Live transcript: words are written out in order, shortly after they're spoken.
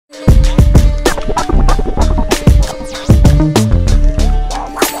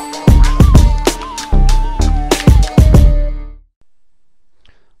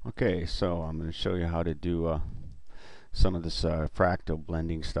Okay, so I'm going to show you how to do some of this fractal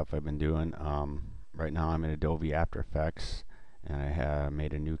blending stuff I've been doing. Right now I'm in Adobe After Effects, and I have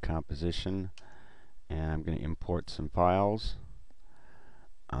made a new composition, and I'm going to import some files.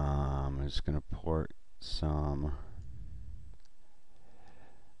 I'm just going to port some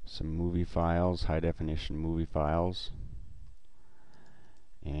movie files, high definition movie files,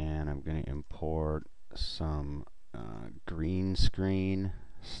 and I'm going to import some green screen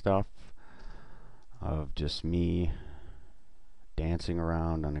stuff of just me dancing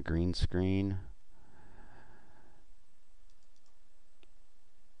around on a green screen.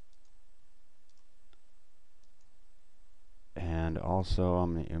 And also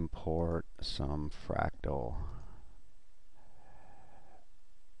I'm going to import some fractal.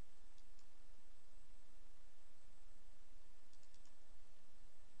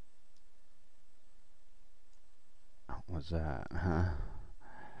 What was that?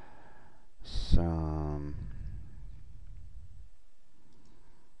 Some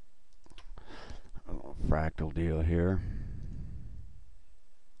fractal deal here.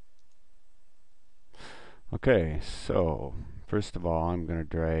 Okay, so first of all I'm going to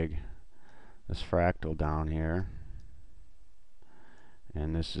drag this fractal down here,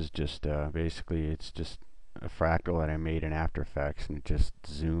 and this is just basically it's just a fractal that I made in After Effects, and it just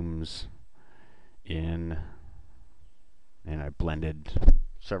zooms in, and I blended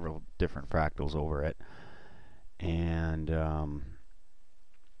several different fractals over it. And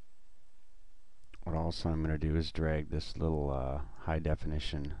what also I'm going to do is drag this little high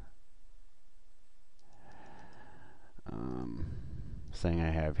definition thing I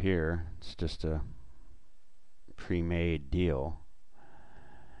have here. It's just a pre-made deal,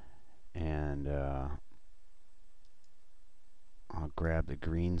 and I'll grab the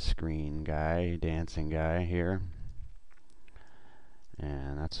green screen guy, dancing guy here,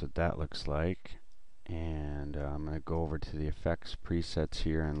 and that's what that looks like. And I'm going to go over to the effects presets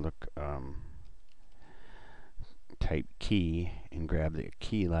here and look, type key and grab the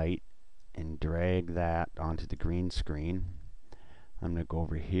key light and drag that onto the green screen. I'm going to go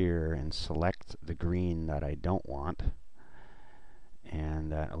over here and select the green that I don't want,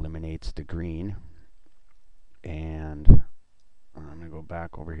 and that eliminates the green. And I'm going to go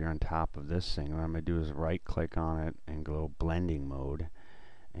back over here on top of this thing. What I'm going to do is right click on it and go blending mode,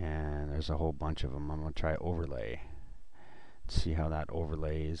 and there's a whole bunch of them. I'm going to try overlay. See how that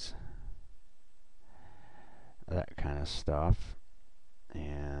overlays that kind of stuff.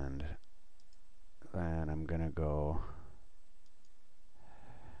 And then I'm going to go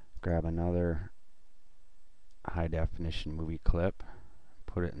grab another high definition movie clip,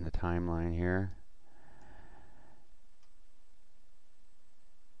 put it in the timeline here,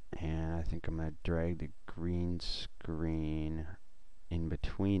 and I think I'm going to drag the green screen in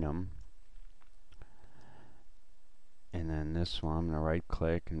between them. And then this one I'm going to right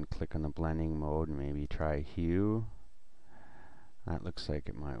click and click on the blending mode and maybe try hue. That looks like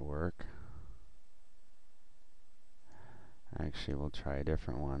it might work. Actually, we'll try a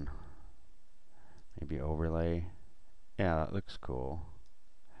different one. Maybe overlay. Yeah, that looks cool.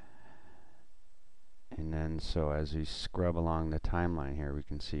 And then so as we scrub along the timeline here, we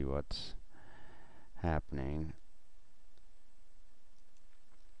can see what's happening.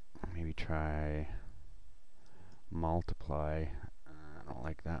 Maybe try multiply. I don't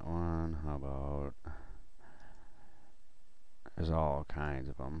like that one. How about, there's all kinds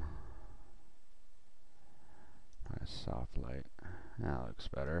of them. Try soft light. That looks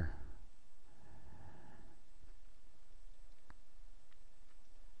better.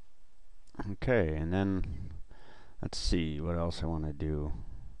 Okay, and then let's see what else I want to do.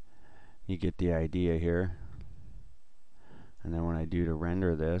 You get the idea here. And then what I do to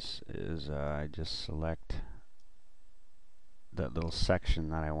render this is I just select that little section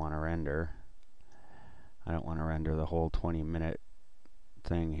that I want to render. I don't want to render the whole 20-minute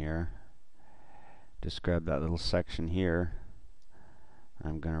thing here. Just grab that little section here.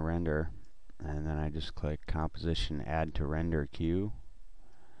 I'm going to render, and then I just click composition, add to render queue,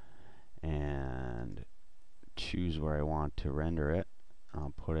 and choose where I want to render it.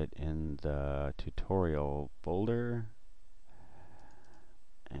 I'll put it in the tutorial folder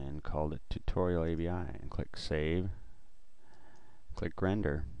and call it tutorial ABI, and click save, click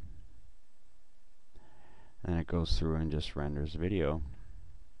render, and it goes through and just renders video.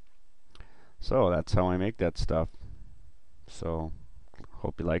 So that's how I make that stuff. So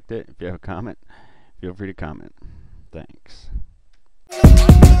hope you liked it. If you have a comment, feel free to comment. Thanks.